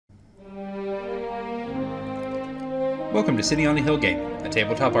Welcome to City on a Hill Gaming, a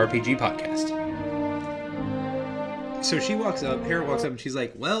tabletop RPG podcast. So Hera walks up and she's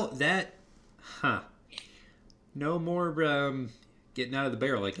like, well, no more getting out of the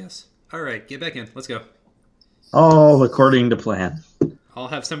barrel, I guess. All right, get back in. Let's go. All according to plan. I'll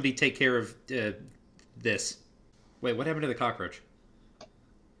have somebody take care of this. Wait, what happened to the cockroach?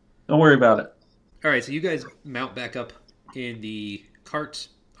 Don't worry about it. All right, so you guys mount back up in the carts,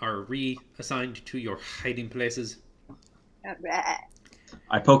 are reassigned to your hiding places. All right.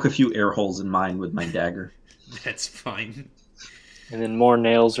 I poke a few air holes in mine with my dagger. That's fine. And then more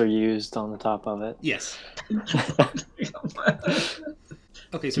nails are used on the top of it. Yes.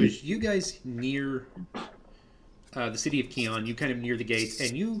 Okay, so as you guys near the city of Keon, you kind of near the gates,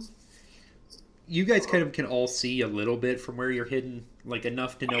 and you guys kind of can all see a little bit from where you're hidden, like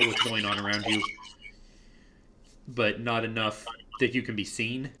enough to know what's going on around you, but not enough that you can be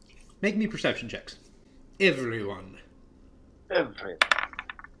seen. Make me perception checks. Everyone. I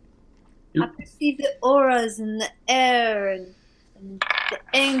perceive the auras in the air and the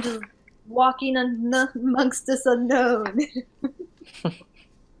angels walking amongst us unknown.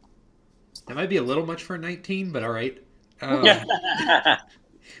 That might be a little much for a 19, but all right.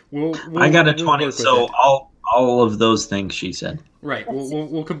 We'll I got a 20, work with so it. all of those things she said. Right,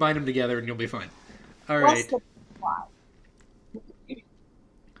 we'll combine them together and you'll be fine. All right.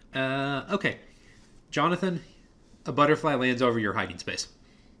 Okay. Jonathan, a butterfly lands over your hiding space.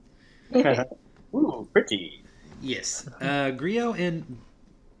 Ooh, pretty. Yes. Griot and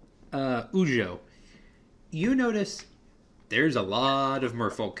Ujo, you notice there's a lot of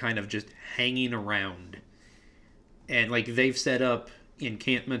merfolk kind of just hanging around. And, like, they've set up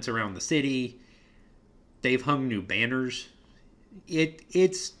encampments around the city. They've hung new banners. They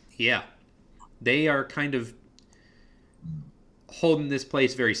are kind of holding this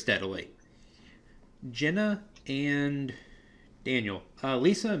place very steadily. Jenna and Daniel.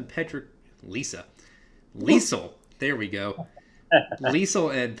 Liesel, there we go.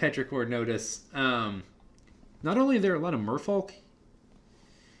 Liesel and Petrichor notice, not only are there a lot of merfolk,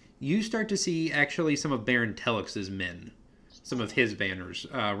 you start to see actually some of Baron Telex's men, some of his banners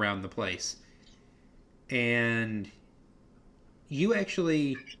around the place. And you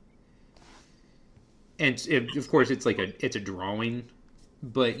actually, of course it's it's a drawing,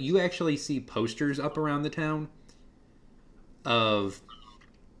 but you actually see posters up around the town of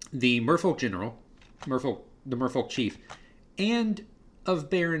the Merfolk General, the Merfolk Chief, and of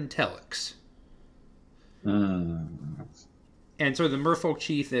Baron Telex. And so the Merfolk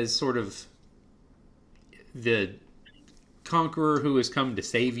Chief is sort of the conqueror who has come to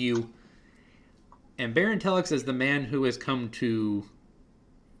save you, and Baron Telex is the man who has come to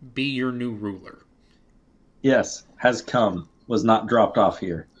be your new ruler. Yes, has come. Was not dropped off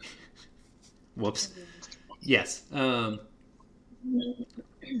here. Whoops. Yes. So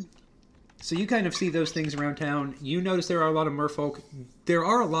you kind of see those things around town. You notice there are a lot of merfolk. There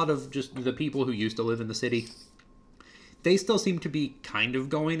are a lot of just the people who used to live in the city. They still seem to be kind of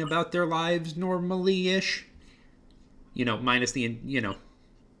going about their lives normally-ish. Minus the,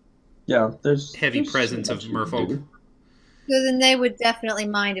 there's heavy presence of merfolk. So then they would definitely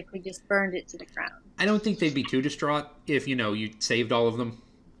mind if we just burned it to the ground. I don't think they'd be too distraught if, you saved all of them.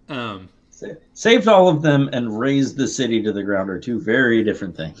 Saved all of them and razed the city to the ground are two very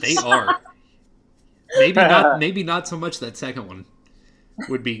different things. They are. Maybe not so much that second one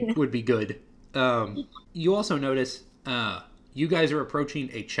would be good. You also notice you guys are approaching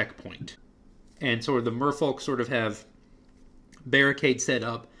a checkpoint. And so the merfolk sort of have barricades set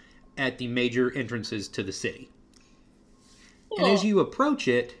up at the major entrances to the city. And as you approach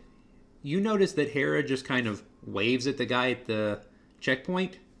it, you notice that Hera just kind of waves at the guy at the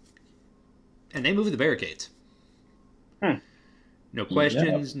checkpoint, and they move the barricades. No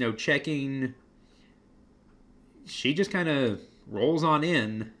questions, no checking. She just kind of rolls on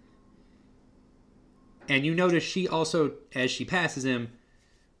in, and you notice she also, as she passes him,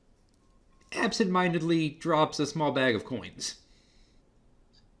 absentmindedly drops a small bag of coins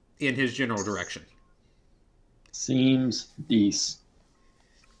in his general direction. Seems decent.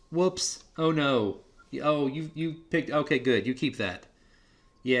 Whoops. Oh, no. Oh, you picked... Okay, good. You keep that.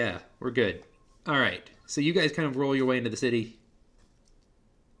 Yeah, we're good. All right. So you guys kind of roll your way into the city.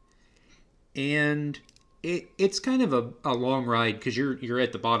 And it's kind of a long ride because you're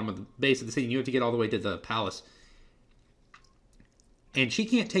at the bottom of the base of the city and you have to get all the way to the palace. And she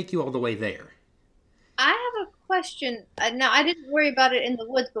can't take you all the way there. I have a question. Now, I didn't worry about it in the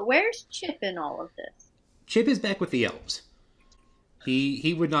woods, but where's Chip in all of this? Chip is back with the elves.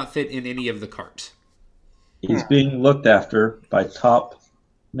 He would not fit in any of the carts. He's being looked after by top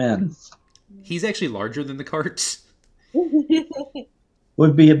men. He's actually larger than the carts.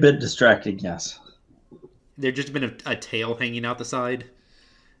 Would be a bit distracting, yes. There'd just been a tail hanging out the side,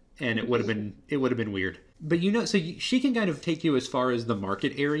 and it would have been weird. But she can kind of take you as far as the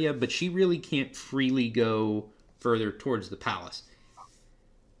market area, but she really can't freely go further towards the palace.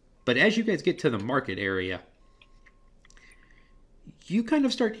 But as you guys get to the market area, you kind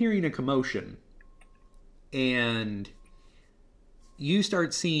of start hearing a commotion, and you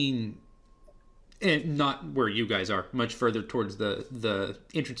start seeing, and not where you guys are, much further towards the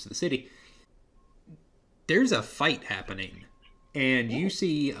entrance to the city, there's a fight happening, and you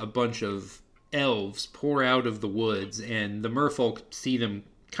see a bunch of elves pour out of the woods, and the merfolk see them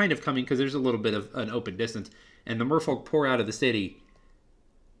kind of coming because there's a little bit of an open distance, and the merfolk pour out of the city.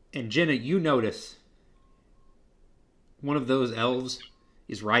 And Jenna, you notice one of those elves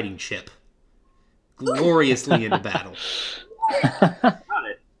is riding Chip gloriously into battle. Got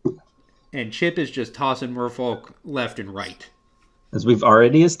it. And Chip is just tossing merfolk left and right. As we've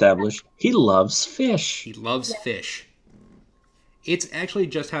already established, he loves fish. He loves fish. It's actually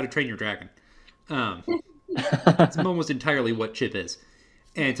just How to Train Your Dragon. It's almost entirely what Chip is.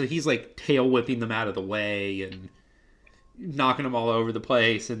 And so he's like tail whipping them out of the way and knocking them all over the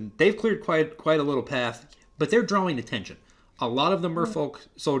place. And they've cleared quite a little path, but they're drawing attention. A lot of the merfolk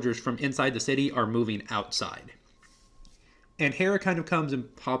soldiers from inside the city are moving outside. And Hera kind of comes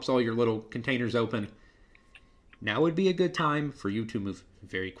and pops all your little containers open. Now would be a good time for you to move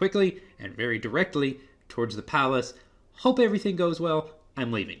very quickly and very directly towards the palace. Hope everything goes well.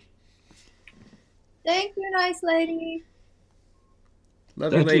 I'm leaving. Thank you, nice lady.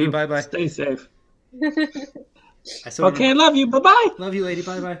 Love you, lady. Bye-bye. Stay safe. Okay, love you. Bye-bye. Love you, lady.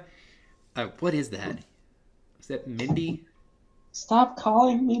 Bye-bye. What is that? Is that Mindy? Stop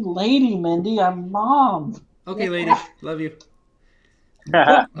calling me Lady Mindy. I'm Mom. Okay, lady. Love you.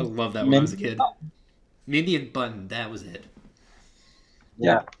 I love that when I was a kid. Mindy and Button. That was it.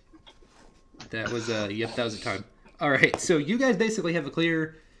 Yeah. That was that was a time. All right, so you guys basically have a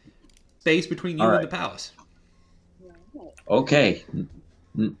clear space between you and the palace. Okay.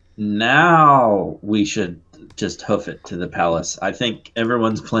 Now we should just hoof it to the palace. I think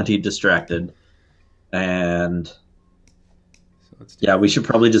everyone's plenty distracted. And yeah, we should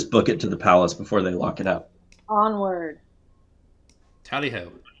probably just book it to the palace before they lock it up. Onward.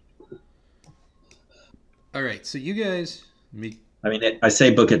 Tally-ho. All right, so you guys... I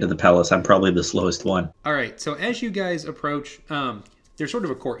say book it to the palace. I'm probably the slowest one. All right, so as you guys approach, there's sort of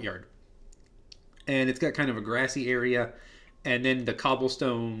a courtyard. And it's got kind of a grassy area. And then the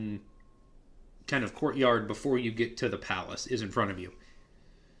cobblestone kind of courtyard before you get to the palace is in front of you.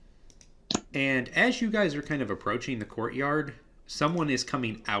 And as you guys are kind of approaching the courtyard, someone is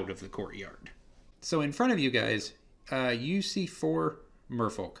coming out of the courtyard. So in front of you guys, you see 4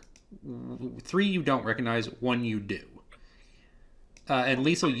 merfolk. 3 you don't recognize, 1 you do. And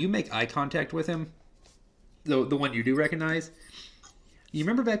Liesel, you make eye contact with him, the one you do recognize. You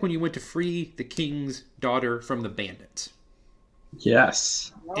remember back when you went to free the king's daughter from the bandits?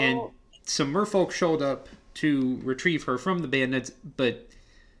 Yes. And some merfolk showed up to retrieve her from the bandits, but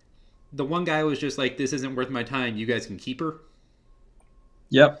the one guy was just like, this isn't worth my time, you guys can keep her.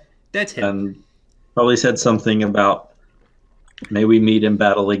 Yep. That's him. And probably said something about, may we meet in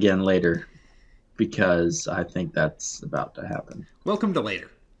battle again later, because I think that's about to happen. Welcome to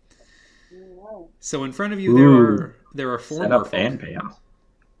later. So in front of you there are 4 set up merfolk. and payoff.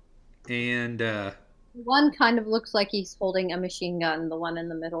 And One kind of looks like he's holding a machine gun, the one in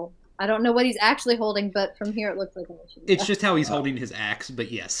the middle. I don't know what he's actually holding, but from here it looks like a machine gun. it's just how he's holding his axe,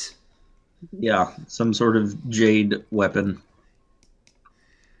 but yes. Yeah, some sort of jade weapon.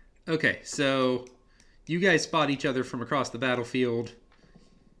 Okay, so you guys spot each other from across the battlefield,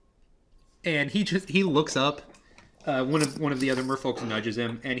 and he looks up. One of the other merfolk nudges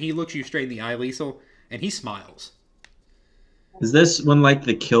him, and he looks you straight in the eye, Liesel, and he smiles. Is this when like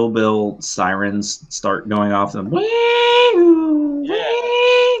the Kill Bill sirens start going off? And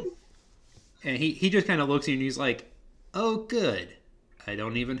And he just kind of looks at you and he's like, "Oh, good. I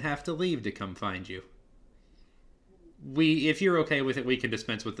don't even have to leave to come find you. If you're okay with it, we can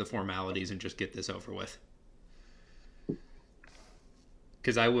dispense with the formalities and just get this over with.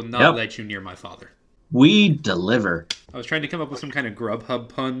 Because I will not let you near my father." We deliver. I was trying to come up with some kind of Grubhub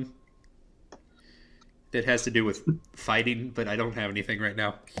pun that has to do with fighting, but I don't have anything right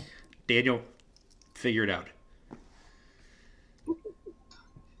now. Daniel, figure it out.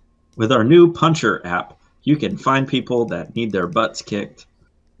 With our new Puncher app, you can find people that need their butts kicked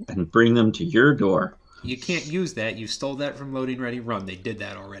and bring them to your door. You can't use that. You stole that from Loading Ready Run. They did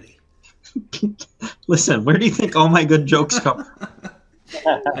that already. Listen, where do you think all my good jokes come from?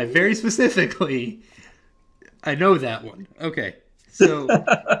 I very specifically I know that one. Okay. So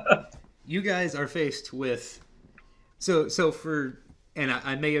you guys are faced with and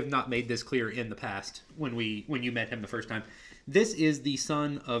I may have not made this clear in the past when you met him the first time. This is the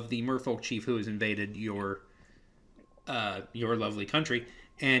son of the merfolk chief who has invaded your lovely country,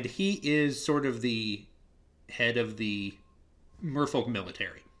 and he is sort of the head of the merfolk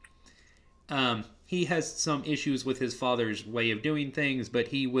military. He has some issues with his father's way of doing things, but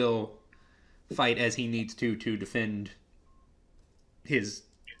he will fight as he needs to defend his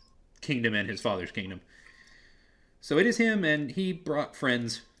kingdom and his father's kingdom. So it is him, and he brought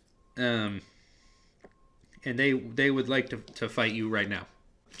friends, and they would like to fight you right now.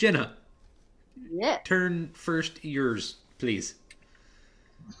 Jenna, Yeah. turn first yours, please.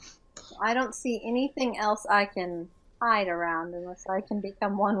 I don't see anything else I can hide around unless I can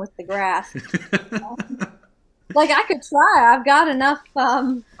become one with the grass. Like, I could try. I've got enough.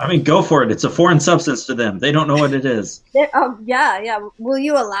 I mean, go for it. It's a foreign substance to them. They don't know what it is. Yeah. Will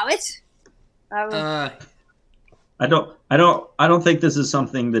you allow it? I don't think this is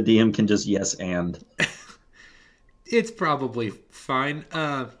something the DM can just yes and. It's probably fine.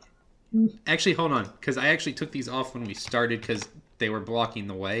 Actually, hold on, because I actually took these off when we started because they were blocking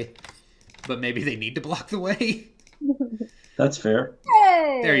the way. But maybe they need to block the way. That's fair.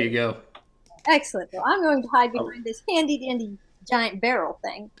 Hey! There you go. Excellent. Well, I'm going to hide behind this handy dandy giant barrel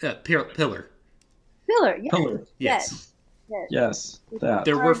thing. Pillar. Pillar. Yes. Pillar. Yes. Yes. That.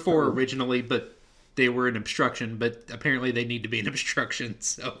 There were 4 originally, but they were an obstruction. But apparently they need to be an obstruction.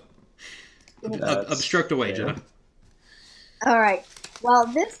 So obstruct away, fair. Jenna. All right. Well,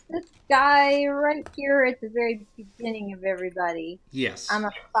 this guy right here at the very beginning of everybody, Yes. I'm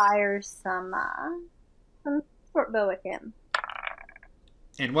gonna fire some short bow at him.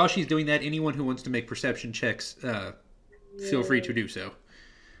 And while she's doing that, anyone who wants to make perception checks, feel free to do so.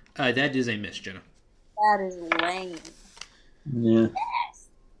 That is a miss, Jenna. That is lame. Yeah. Yes.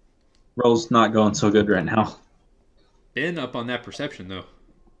 Roll's not going so good right now. Ben up on that perception, though.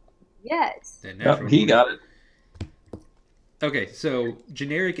 Yes. That Yep, natural he 20. got it. Okay, so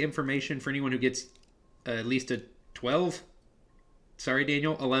generic information for anyone who gets at least a 12. Sorry,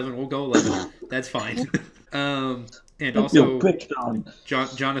 Daniel, 11. We'll go 11. That's fine. And also,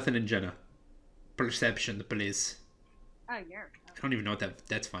 Jonathan and Jenna. Perception, please. Oh, yeah. I don't even know what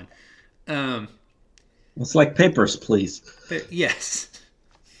that's fine. It's like papers, please. Yes.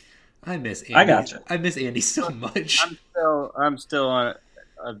 I miss Andy. I gotcha. I miss Andy so much. I'm still on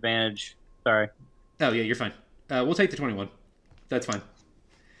advantage. Sorry. Oh, yeah, you're fine. We'll take the 21. That's fine.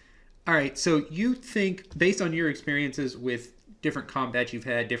 All right, so you think, based on your experiences with different combat you've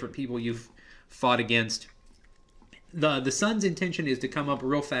had, different people you've fought against, the son's intention is to come up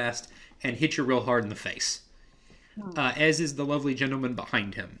real fast and hit you real hard in the face, as is the lovely gentleman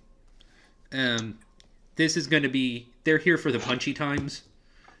behind him. This is going to be, they're here for the punchy times.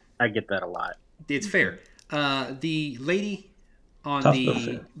 I get that a lot. It's fair. The lady on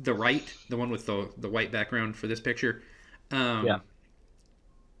the right, the one with the white background for this picture, yeah.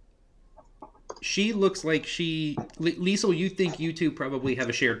 She looks like Liesel, you think you two probably have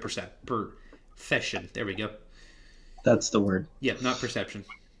a shared profession. There we go. That's the word. Yeah, not perception.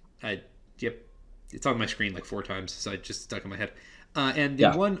 Yep. It's on my screen like 4 times, so I just stuck in my head. And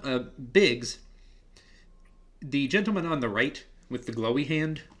the one, Biggs, the gentleman on the right with the glowy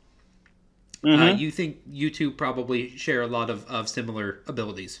hand, you think you two probably share a lot of similar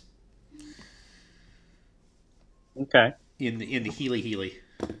abilities. Okay. In the Healy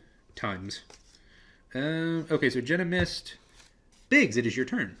times. Okay, so Jenna missed. Biggs, it is your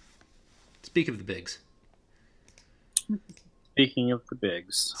turn. Speak of the Biggs. Speaking of the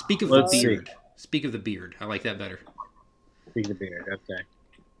bigs. Speak of the beard. Speak of the beard. I like that better. Speak of the beard.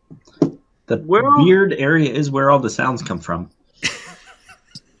 Okay. The beard area is where all the sounds come from.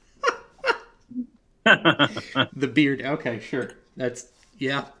 The beard. Okay, sure. That's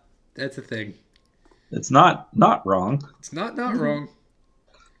a thing. It's not wrong. It's not wrong.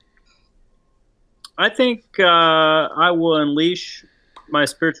 I think I will unleash my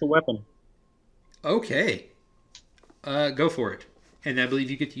spiritual weapon. Okay. Go for it. And I believe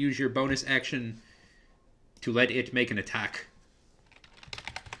you get to use your bonus action to let it make an attack.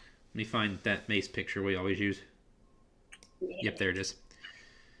 Let me find that mace picture we always use. Yep, there it is.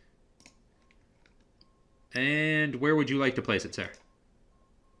 And where would you like to place it, sir?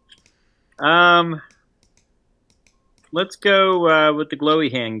 Let's go with the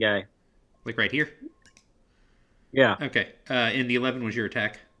glowy hand guy. Like right here? Yeah. Okay. And the 11 was your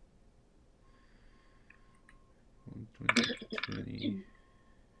attack. 20,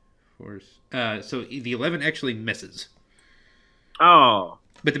 so the 11 actually misses. Oh.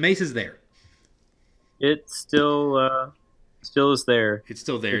 But the mace is there. It still is there. It's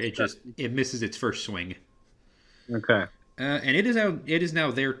still there. It misses its first swing. Okay. And it is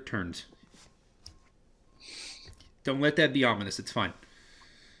now their turns. Don't let that be ominous. It's fine.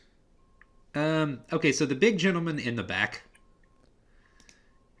 Okay, so the big gentleman in the back,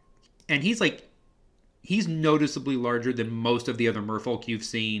 and he's noticeably larger than most of the other merfolk you've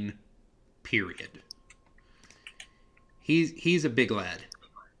seen. Period. He's a big lad.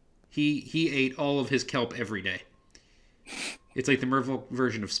 He ate all of his kelp every day. It's like the merfolk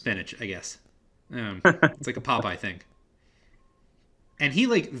version of spinach, I guess. It's like a Popeye thing. And he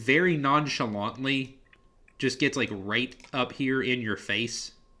very nonchalantly just gets right up here in your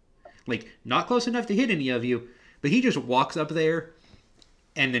face. Not close enough to hit any of you, but he just walks up there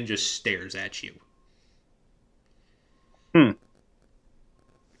and then just stares at you. And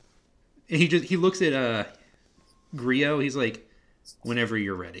he looks at Griot. He's like, whenever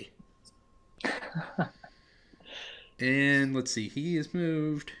you're ready. And let's see, he is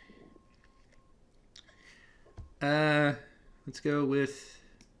moved. Let's go with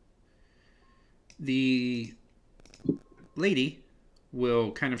the lady.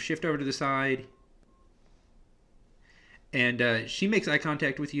 Will kind of shift over to the side, and she makes eye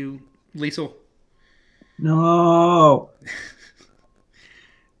contact with you, Liesel. No.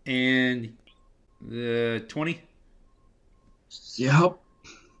 And the 20. Yep. All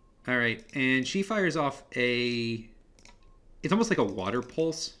right, and she fires off it's almost like a water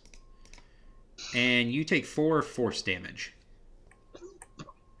pulse, and you take 4 force damage.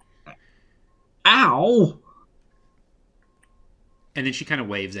 Ow! And then she kind of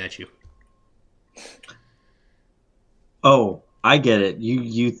waves at you. Oh, I get it.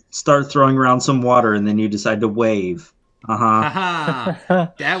 You start throwing around some water and then you decide to wave. Haha.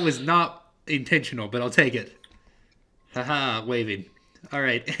 That was not intentional, but I'll take it. Haha, waving. All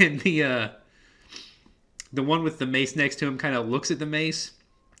right, and the one with the mace next to him kind of looks at the mace,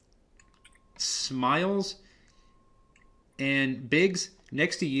 smiles, and Biggs,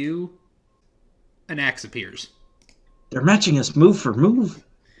 next to you, an axe appears. They're matching us move for move.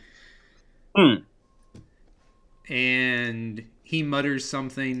 And he mutters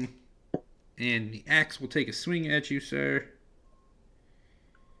something, and the axe will take a swing at you, sir.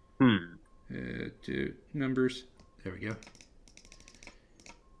 2 numbers. There we go.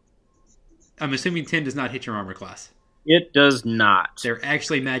 I'm assuming 10 does not hit your armor class. It does not. They're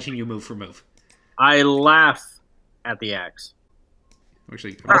actually matching you move for move. I laugh at the axe.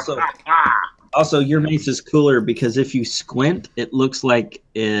 Actually, Also, your mace is cooler because if you squint, it looks like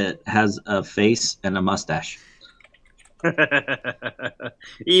it has a face and a mustache.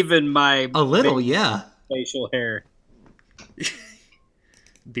 Even my a little, yeah. facial hair.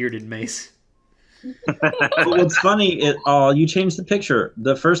 Bearded mace. But what's funny, you changed the picture.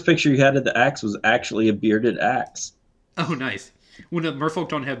 The first picture you had of the axe was actually a bearded axe. Oh, nice. Well, no, merfolk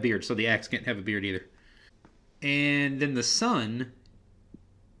don't have beards, so the axe can't have a beard either. And then the son,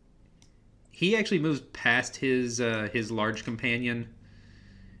 he actually moves past his large companion,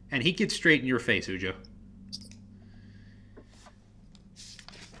 and he gets straight in your face, Ujo.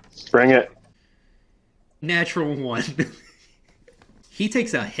 Bring it. Natural 1. He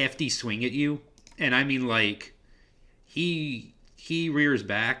takes a hefty swing at you, and I mean he rears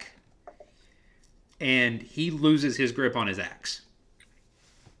back, and he loses his grip on his axe,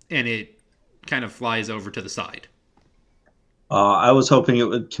 and it kind of flies over to the side. I was hoping it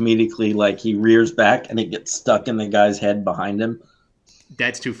would comedically, he rears back and it gets stuck in the guy's head behind him.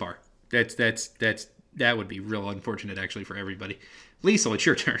 That's too far. That would be real unfortunate, actually, for everybody. Liesel, it's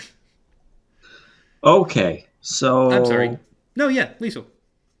your turn. Okay, so... I'm sorry. No, yeah, Liesel.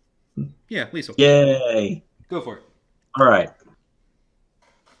 Yeah, Liesel. Yay. Go for it. All right.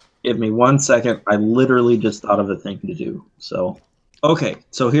 Give me 1 second. I literally just thought of a thing to do. So, okay,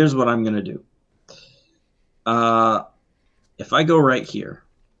 so here's what I'm going to do. If I go right here.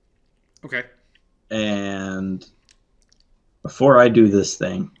 Okay. And before I do this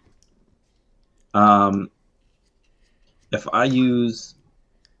thing, if I use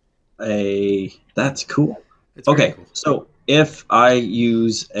that's cool. Okay, cool. So if I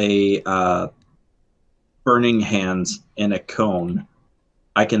use a Burning Hands in a cone,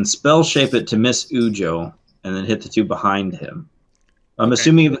 I can spell shape it to miss Ujo and then hit the 2 behind him. I'm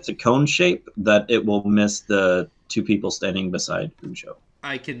assuming if it's a cone shape that it will miss the 2 people standing beside Ujo.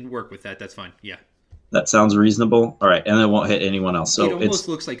 I can work with that. That's fine. Yeah. That sounds reasonable. All right, and it won't hit anyone else. So it almost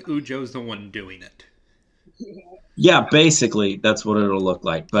looks like Ujo's the one doing it. Yeah, basically, that's what it'll look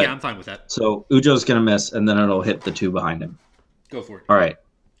like. But, yeah, I'm fine with that. So Ujo's going to miss, and then it'll hit the 2 behind him. Go for it. All right.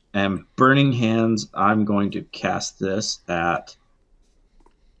 And Burning Hands, I'm going to cast this at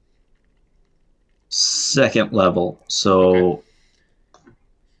second level. So,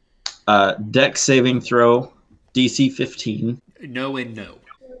 Dex saving throw, DC 15. No and no.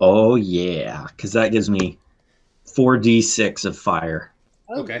 Oh yeah, because that gives me 4d6 of fire.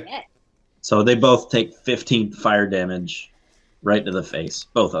 Oh, Okay. yeah. So they both take 15 fire damage right to the face,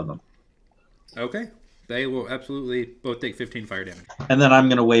 both of them. Okay. They will absolutely both take 15 fire damage. And then I'm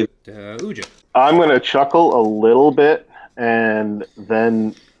going to wave. Ujo. I'm going to chuckle a little bit, and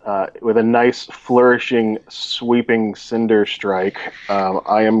then with a nice, flourishing, sweeping cinder strike,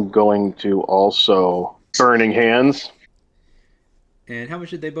 I am going to also Burning Hands. And how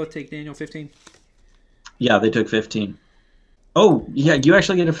much did they both take, Daniel? 15? Yeah, they took 15. Oh, yeah, you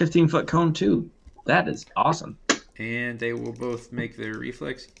actually get a 15-foot cone, too. That is awesome. And they will both make their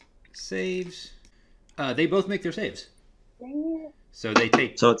reflex saves. They both make their saves. Dang it. So they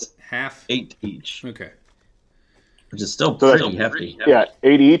take So it's half. 8 each, Okay. which is still So pretty hefty. Yeah,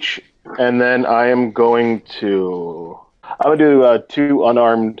 8 each, and then I am going to... I'm going to do 2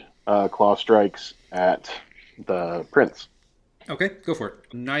 unarmed claw strikes at the prince. Okay, go for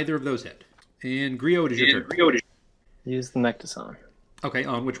it. Neither of those hit. And Griot, it is your turn. Use the Mectason. Okay,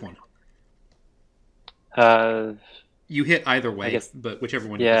 on which one? Uh, You hit either way, I guess- but whichever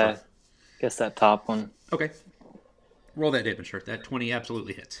one yeah, you prefer. guess that top one. Okay. Roll that damage, sir. That 20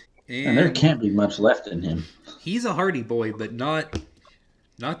 absolutely hits. And there can't be much left in him. He's a hardy boy, but not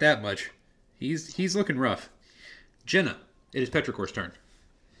that much. He's looking rough. Jenna, it is Petricor's turn.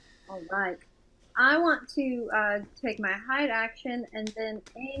 All right. I want to take my hide action and then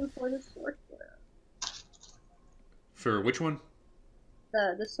aim for the sorcerer. For which one?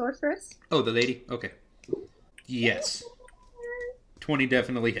 The sorceress. Oh, the lady? Okay. Yes. 20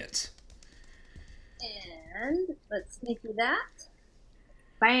 definitely hits. And let's sneaky that.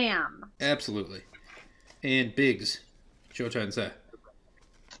 Bam. Absolutely. And Biggs, Showtime say.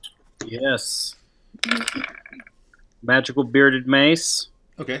 Yes. Magical bearded mace.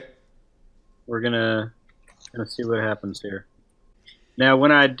 Okay. We're gonna see what happens here. Now,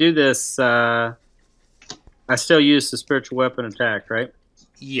 when I do this, I still use the spiritual weapon attack, right?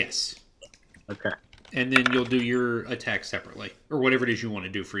 Yes. Okay. And then you'll do your attack separately, or whatever it is you want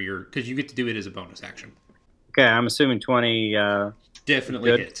to do for your, because you get to do it as a bonus action. Okay, I'm assuming 20.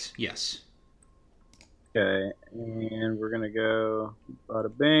 Definitely Good. hits. Yes. Okay, and we're gonna go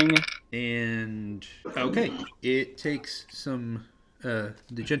bada bing. And okay, it takes some. The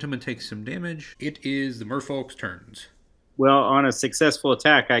gentleman takes some damage. It is the merfolk's turns. Well, on a successful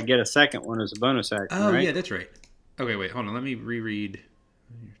attack, I get a second one as a bonus action, Oh right? yeah, that's right. Okay, wait, hold on. Let me reread.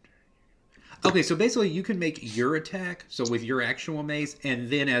 Okay, so basically you can make your attack, so with your actual mace, and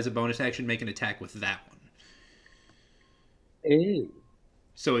then as a bonus action make an attack with that one. Ew.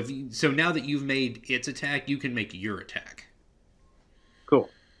 So now that you've made its attack, you can make your attack. Cool.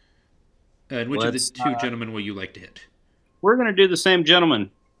 And which Let's, of the two gentlemen will you like to hit? We're gonna do the same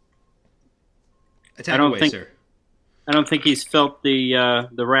gentleman. Attack I don't away, think- sir. I don't think he's felt the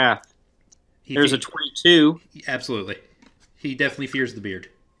wrath. He There's a 22 absolutely. He definitely fears the beard.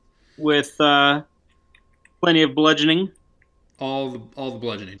 with plenty of bludgeoning. All the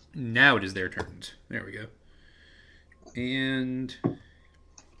bludgeoning. Now it is their turns. There we go. And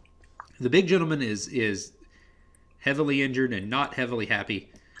the big gentleman is heavily injured and not heavily happy,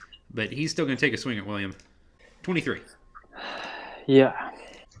 but he's still going to take a swing at William. 23. Yeah.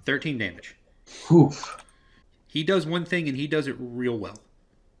 13 damage. Oof. He does one thing and he does it real well.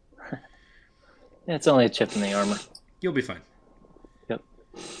 It's only a chip in the armor. You'll be fine. Yep.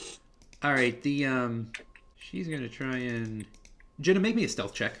 All right, the she's going to try and Jenna, make me a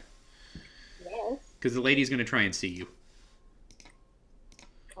stealth check Yes. because the lady's going to try and see you.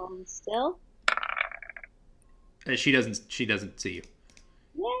 Still. She doesn't see you.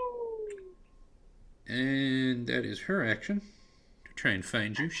 Yay. And that is her action to try and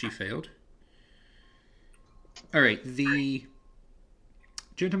find you. She failed. All right, the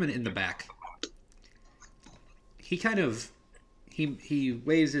gentleman in the back. He kind of he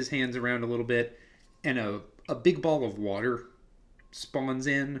waves his hands around a little bit, and a big ball of water spawns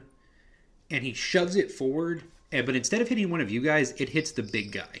in, and he shoves it forward. But instead of hitting one of you guys, it hits the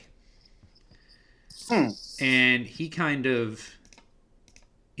big guy. And he turns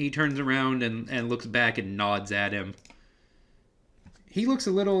around and looks back and nods at him. He looks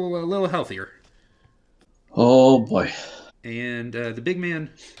a little healthier. Oh boy. And the big man,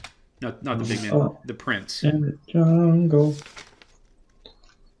 not the big man, Oh. the prince. In the jungle.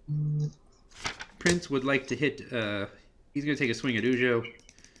 Prince would like to hit. He's going to take a swing at Ujo.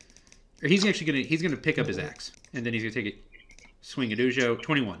 Or he's going to pick up his axe, and then he's going to take a swing at Ujo.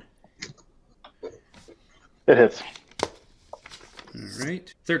 21. It hits. All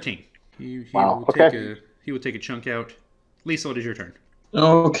right, 13. He Wow, will take a chunk out. Lisa, it is your turn.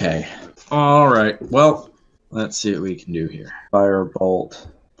 Okay. All right. Well, let's see what we can do here. Firebolt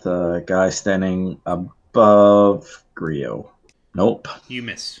the guy standing above Grio. Nope. You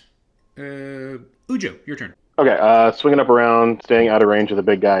miss. Ujo, your turn. Okay, swinging up around, staying out of range of the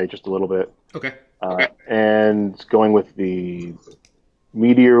big guy just a little bit. Okay. And going with the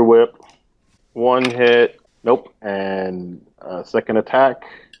Meteor Whip. One hit. Nope. And second attack.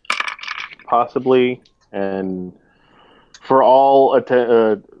 Possibly. And for all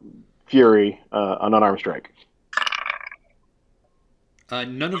fury, an unarmed strike.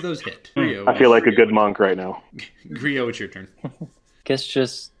 None of those hit. Grio, I feel like a good monk right now. Grio, it's your turn. Guess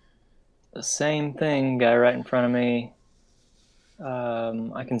just the same thing, guy right in front of me.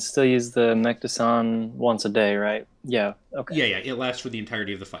 I can still use the Mectason once a day, right? Yeah, okay. Yeah, it lasts for the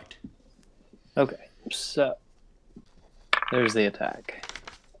entirety of the fight. Okay, so there's the attack.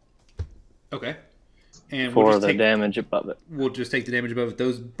 Okay. And For the damage above it. We'll just take the damage above it.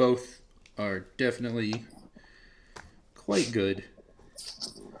 Those both are definitely quite good.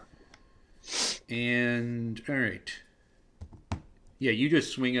 And, alright. Yeah, you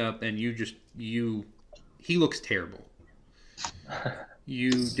just swing up and he looks terrible.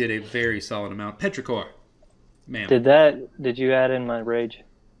 You did a very solid amount. Petrichor, ma'am. Did you add in my rage?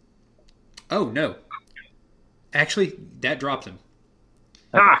 Oh, no. Actually, that dropped him.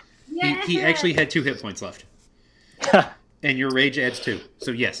 Ah! He actually had 2 hit points left. And your rage adds 2.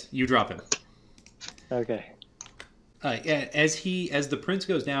 So yes, you drop him. Okay. As the prince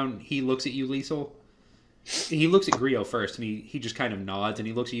goes down, he looks at you, Liesel. He looks at Grio first, and he just kind of nods, and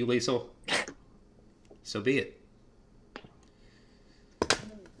he looks at you, Liesel. So be it.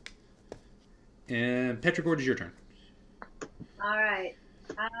 And Petrichor, is your turn. All right.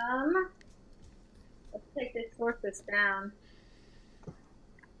 Let's take this fortress down.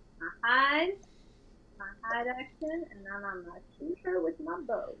 My hide action, and then I'm gonna shoot her with my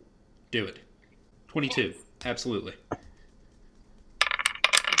bow. Do it. 22. Absolutely.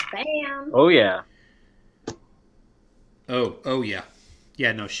 Bam! Oh yeah. Oh yeah.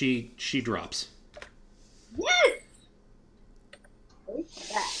 Yeah, no, she drops. Yes! Take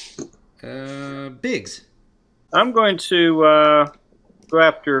that. Biggs. I'm going to go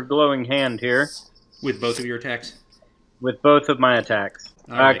after Glowing Hand here With both of your attacks. with both of my attacks.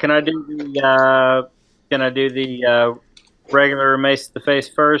 All right. Can I do the regular mace to the face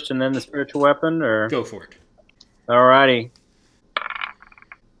first, and then the spiritual weapon, or? Go for it. Alrighty.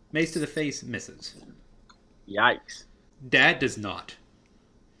 Mace to the face misses. Yikes. That does not.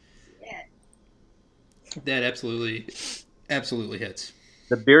 Yes. That absolutely hits.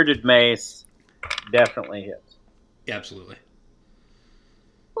 The bearded mace definitely hits. Absolutely.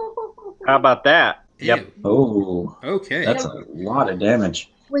 How about that? Yep. Ew. Oh, Okay. that's a lot of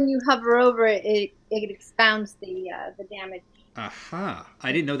damage. When you hover over it, it expounds the damage. Aha.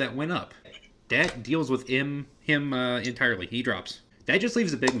 I didn't know that went up. That deals with him entirely. He drops. That just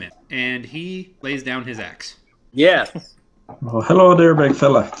leaves the big man. And he lays down his axe. Yes. Oh, hello there, big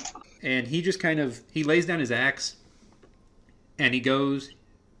fella. And he just he lays down his axe. And he goes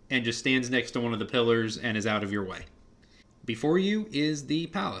and just stands next to one of the pillars and is out of your way. Before you is the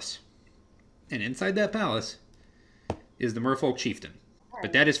palace. And inside that palace is the Merfolk Chieftain.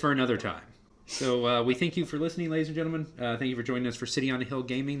 But that is for another time. So we thank you for listening, ladies and gentlemen. Thank you for joining us for City on a Hill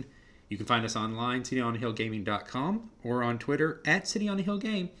Gaming. You can find us online, cityonahillgaming.com, or on Twitter,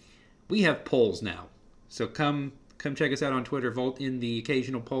 @cityonahillgame. We have polls now. So come check us out on Twitter. Vote in the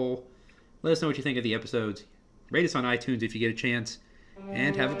occasional poll. Let us know what you think of the episodes. Rate us on iTunes if you get a chance.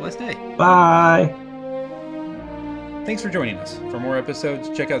 And have a blessed day. Bye. Thanks for joining us. For more episodes,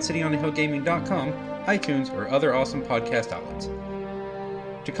 check out cityonahillgaming.com, iTunes, or other awesome podcast outlets.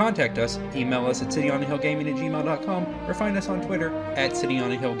 To contact us, email us at cityonahillgaming@gmail.com or find us on Twitter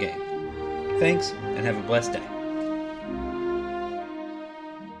 @cityonahillgame. Thanks, and have a blessed day.